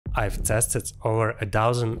I've tested over a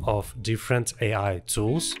dozen of different AI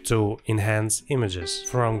tools to enhance images,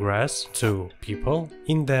 from grass to people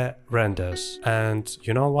in the renders. And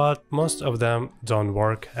you know what? Most of them don't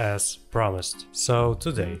work as promised. So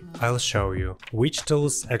today I'll show you which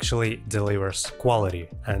tools actually delivers quality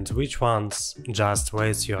and which ones just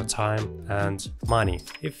waste your time and money.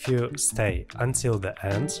 If you stay until the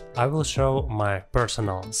end, I will show my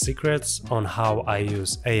personal secrets on how I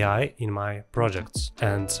use AI in my projects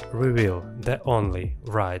and reveal the only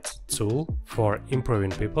right tool for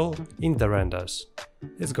improving people in the renders.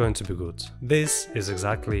 It's going to be good. This is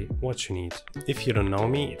exactly what you need. If you don't know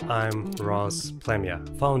me, I'm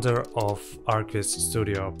ross.plemya, founder of Archviz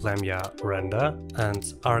Studio Plemya Render and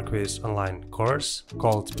Archviz online course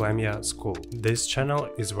called Plemya School. This channel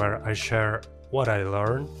is where I share what I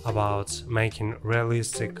learn about making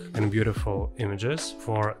realistic and beautiful images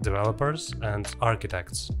for developers and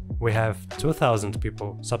architects. We have 2000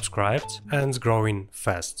 people subscribed and growing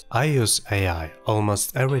fast. I use AI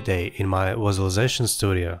almost every day in my visualization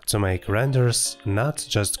studio to make renders not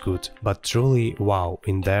just good, but truly wow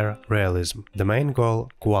in their realism. The main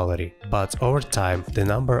goal, quality. But over time, the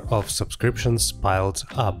number of subscriptions piled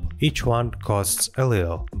up. Each one costs a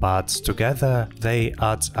little, but together they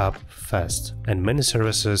add up fast. And many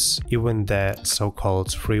services, even the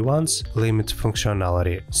so-called free ones, limit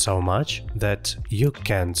functionality so much that you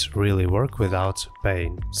can't really work without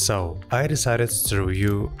paying. So I decided to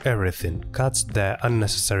review everything, cut the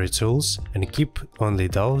unnecessary tools and keep only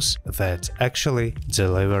those that actually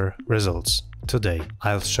deliver results. Today,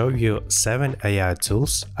 I'll show you 7 AI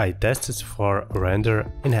tools I tested for render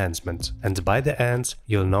enhancement, and by the end,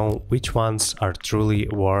 you'll know which ones are truly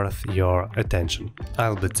worth your attention.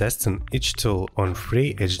 I'll be testing each tool on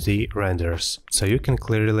free HD renders, so you can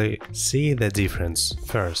clearly see the difference.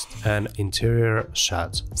 First, an interior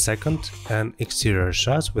shot. Second, an exterior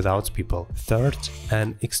shot without people. Third,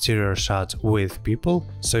 an exterior shot with people,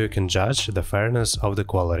 so you can judge the fairness of the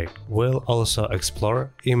quality. We'll also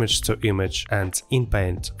explore image-to-image and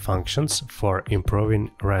in-paint functions for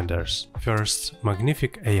improving renders. First,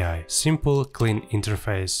 Magnific AI. Simple, clean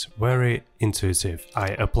interface, very intuitive. I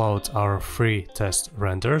upload our free test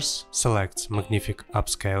renders, select Magnific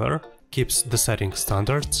Upscaler, keeps the setting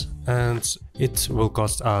standard, and it will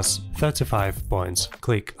cost us 35 points.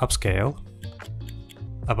 Click Upscale.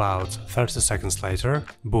 About 30 seconds later,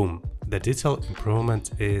 boom! The detail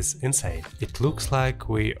improvement is insane. It looks like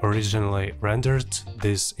we originally rendered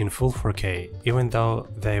this in full 4K, even though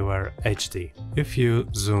they were HD. If you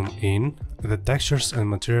zoom in, the textures and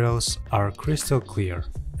materials are crystal clear.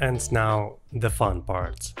 And now the fun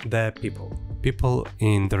part, the people. People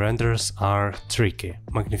in the renders are tricky.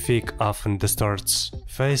 Magnific often distorts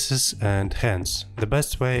faces and hands. The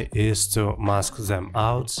best way is to mask them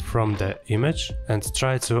out from the image and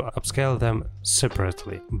try to upscale them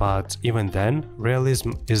separately. But even then,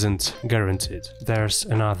 realism isn't guaranteed. There's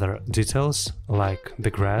another details like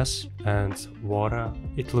the grass and water.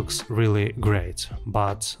 It looks really great,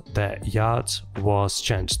 but the yard was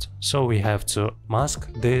changed. So we have to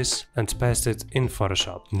mask this and paste it in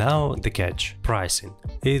Photoshop. Now the catch, pricing.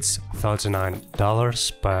 It's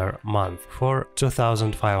 $39 per month for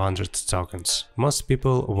 2500 tokens. Most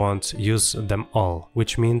people won't use them all,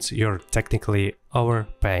 which means you're technically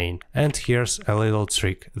overpaying. And here's a little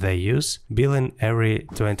trick they use: billing every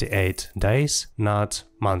 28 days, not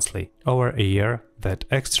monthly. Over a year, that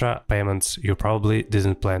extra payments you probably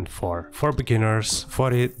didn't plan for. For beginners,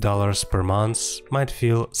 $40 per month might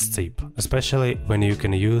feel steep, especially when you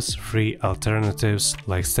can use free alternatives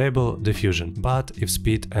like stable diffusion. But if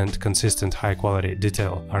speed and consistent high-quality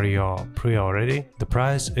detail are your priority, the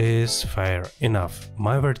price is fair enough.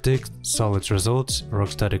 My verdict: solid results,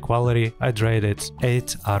 rock-steady quality. I'd rate it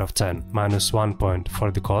 8 out of 10, -1 point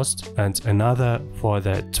for the cost and another for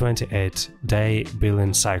the 28-day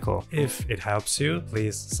billing cycle. If it helps you,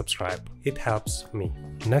 please subscribe. It helps me.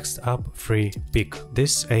 Next up, Freepik.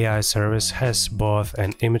 This AI service has both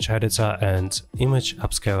an image editor and image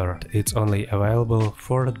upscaler. It's only available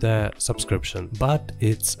for the subscription, but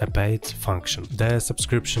it's a paid function. The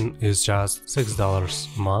subscription is just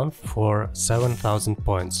 $6 a month for 7,000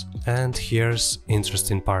 points. And here's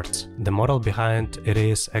interesting part. The model behind it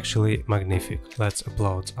is actually Magnific. Let's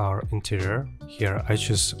upload our interior. Here I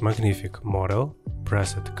choose Magnific model,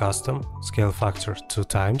 preset custom, scale factor 2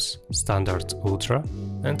 times, standard ultra,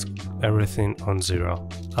 and everything on 0.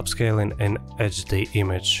 Upscaling an HD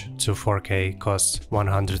image to 4K costs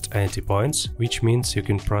 180 points, which means you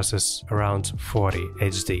can process around 40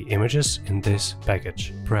 HD images in this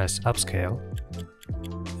package. Press upscale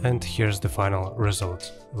And here's the final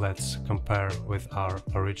result. Let's compare with our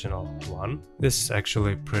original one. This is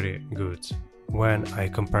actually pretty good. When I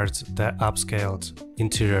compared the upscaled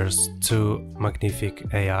interiors to Magnific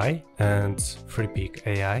AI and Freepik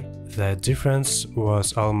AI, the difference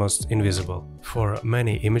was almost invisible. For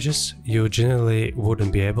many images, you generally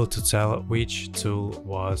wouldn't be able to tell which tool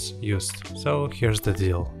was used. So here's the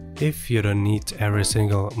deal. If you don't need every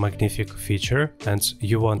single Magnific feature and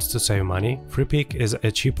you want to save money, Freepik is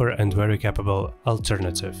a cheaper and very capable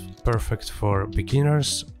alternative, perfect for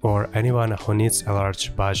beginners or anyone who needs a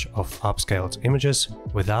large batch of upscaled images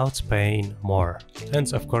without paying more.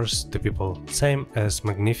 And of course the people, same as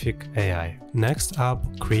Magnific AI. Next up,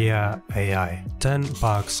 Krea AI.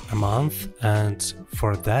 $10 a month, and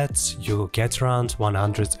for that you'll get around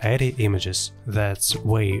 180 images. That's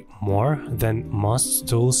way more than most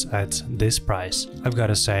tools at this price. I've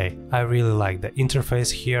gotta say, I really like the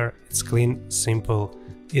interface here. It's clean, simple,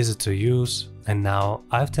 easy to use, and now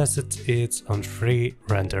I've tested it on free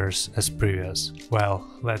renders as previous. Well,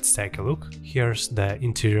 let's take a look. Here's the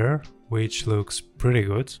interior, which looks pretty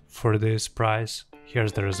good for this price.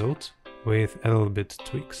 Here's the result. With a little bit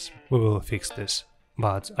tweaks, we will fix this.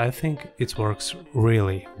 But I think it works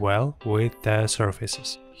really well with the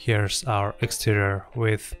surfaces. Here's our exterior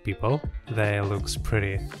with people. They looks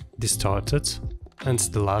pretty distorted. And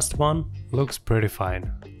the last one looks pretty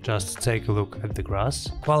fine. Just take a look at the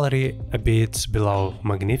grass. Quality a bit below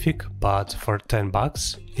Magnific, but for $10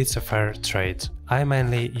 it's a fair trade. I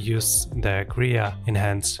mainly use the Krea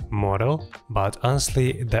Enhance model, but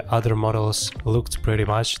honestly the other models looked pretty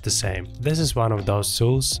much the same. This is one of those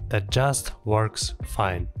tools that just works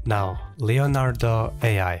fine. Now, Leonardo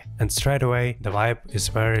AI, and straight away the vibe is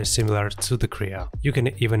very similar to the Krea. You can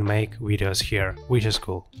even make videos here, which is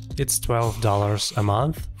cool. It's $12 a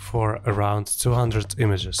month for around 200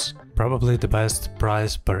 images. Probably the best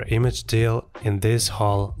price per image deal in this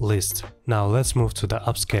whole list. Now let's move to the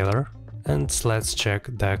upscaler and let's check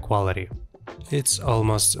the quality. It's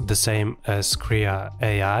almost the same as Krea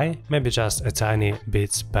AI, maybe just a tiny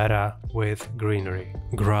bit better with greenery.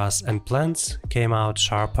 Grass and plants came out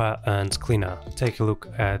sharper and cleaner. Take a look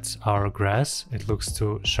at our grass, it looks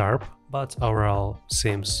too sharp, but overall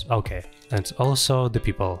seems okay. And also the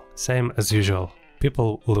people, same as usual.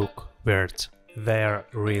 People look weird. They're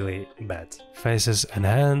really bad. Faces and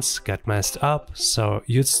hands get messed up, so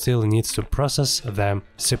you'd still need to process them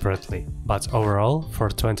separately. But overall, for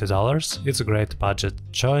 $20, it's a great budget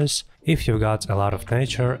choice if you've got a lot of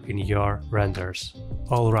nature in your renders.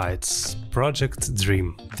 Alright, Project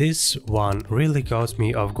Dream. This one really caught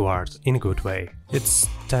me off guard in a good way. It's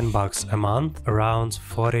 $10 a month, around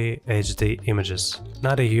 40 HD images.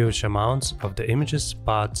 Not a huge amount of the images,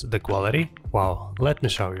 but the quality? Wow, let me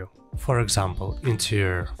show you. For example,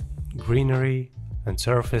 interior, greenery and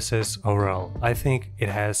surfaces overall. I think it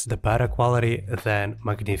has the better quality than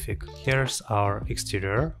Magnific. Here's our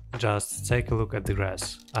exterior. Just take a look at the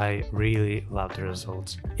grass. I really love the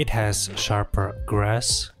results. It has sharper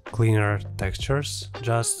grass, cleaner textures,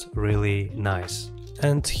 just really nice.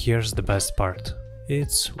 And here's the best part.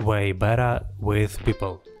 It's way better with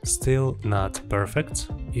people. Still not perfect.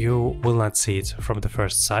 You will not see it from the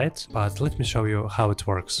first sight, but let me show you how it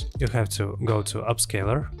works. You have to go to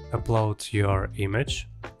Upscaler, upload your image.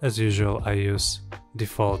 As usual, I use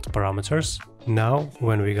default parameters. Now,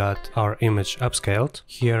 when we got our image upscaled,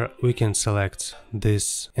 here we can select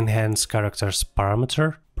this Enhance Characters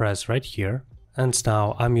parameter, press right here. And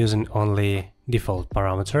now I'm using only default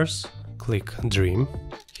parameters. Click Dream.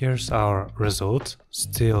 Here's our result.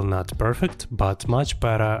 Still not perfect, but much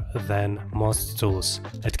better than most tools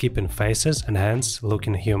at keeping faces and hands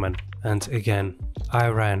looking human. And again, I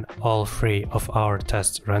ran all three of our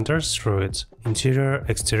test renders through it. Interior,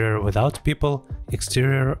 exterior without people,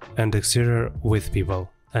 exterior and exterior with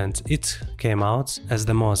people. And it came out as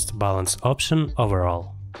the most balanced option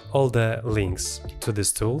overall. All the links to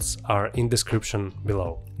these tools are in description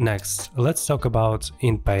below. Next, let's talk about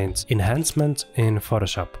in-paint enhancement in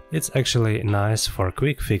Photoshop. It's actually nice for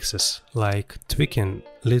quick fixes, like tweaking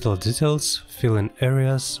little details, filling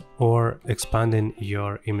areas, or expanding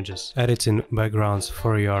your images, editing backgrounds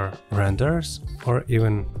for your renders, or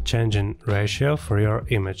even changing ratio for your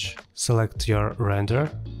image. Select your render,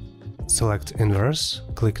 select inverse,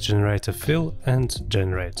 click Generate a Fill and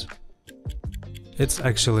generate. It's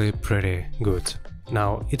actually pretty good.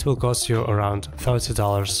 Now, it will cost you around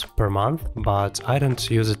 $30 per month, but I don't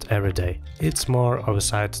use it every day. It's more of a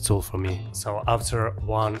side tool for me. So after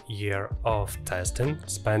 1 year of testing,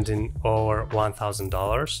 spending over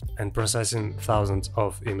 $1,000 and processing thousands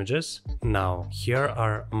of images, now here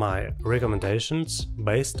are my recommendations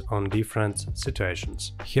based on different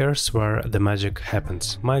situations. Here's where the magic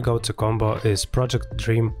happens. My go-to combo is Project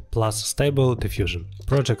Dream plus Stable Diffusion.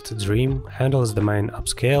 Project Dream handles the main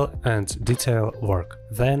upscale and detail work.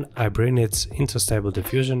 Then I bring it into Stable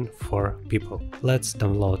Diffusion for people. Let's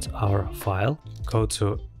download our file, go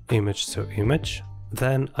to image to image,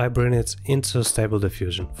 then I bring it into Stable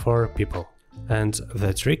Diffusion for people. And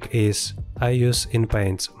the trick is I use in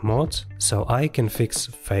Paint mode, so I can fix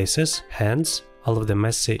faces, hands, all of the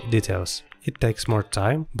messy details. It takes more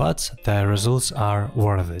time, but the results are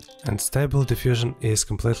worth it. And Stable Diffusion is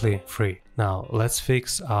completely free. Now let's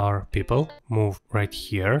fix our people. Move right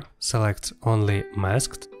here, select only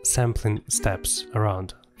masked, sampling steps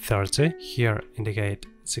around 30. Here indicate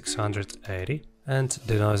 680 and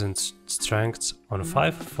denoising strength on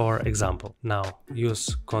 5 for example. Now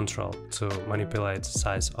use Ctrl to manipulate the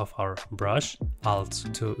size of our brush, Alt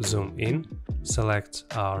to zoom in, select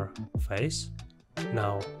our face.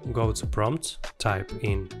 Now go to prompt, type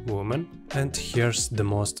in woman, and here's the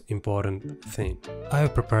most important thing. I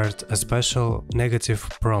have prepared a special negative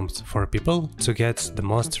prompt for people to get the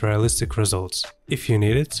most realistic results. If you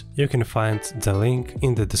need it, you can find the link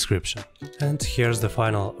in the description. And here's the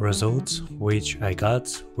final result, which I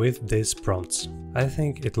got with these prompts. I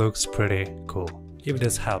think it looks pretty cool. If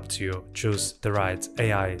this helped you choose the right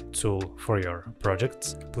AI tool for your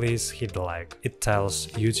project, please hit the like. It tells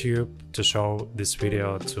YouTube to show this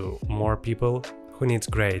video to more people who need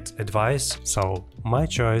great advice, so my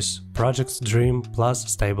choice, Project Dream plus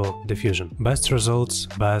Stable Diffusion. Best results,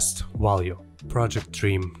 best value. Project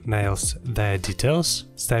Dream nails the details,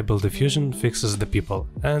 Stable Diffusion fixes the people,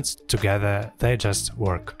 and together they just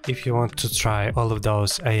work. If you want to try all of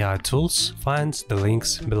those AI tools, find the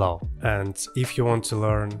links below. And if you want to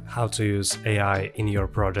learn how to use AI in your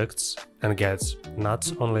projects and get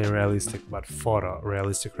not only realistic but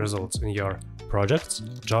photorealistic results in your projects,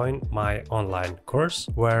 join my online course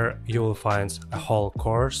where you will find a whole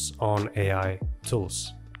course on AI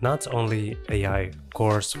tools. Not only AI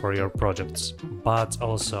course for your projects, but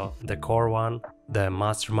also the core one, the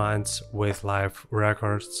masterminds with live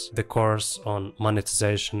records, the course on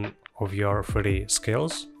monetization of your 3D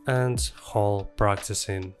skills, and whole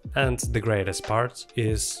practicing. And the greatest part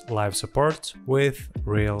is live support with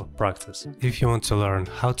real practice. If you want to learn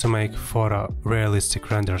how to make photorealistic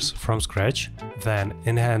renders from scratch, then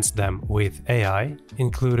enhance them with AI,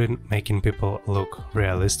 including making people look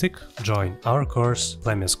realistic, join our course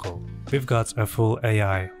Plemya School. We've got a full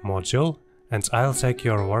AI module, and I'll take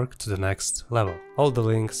your work to the next level. All the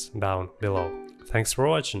links down below. Thanks for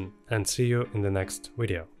watching, and see you in the next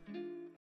video.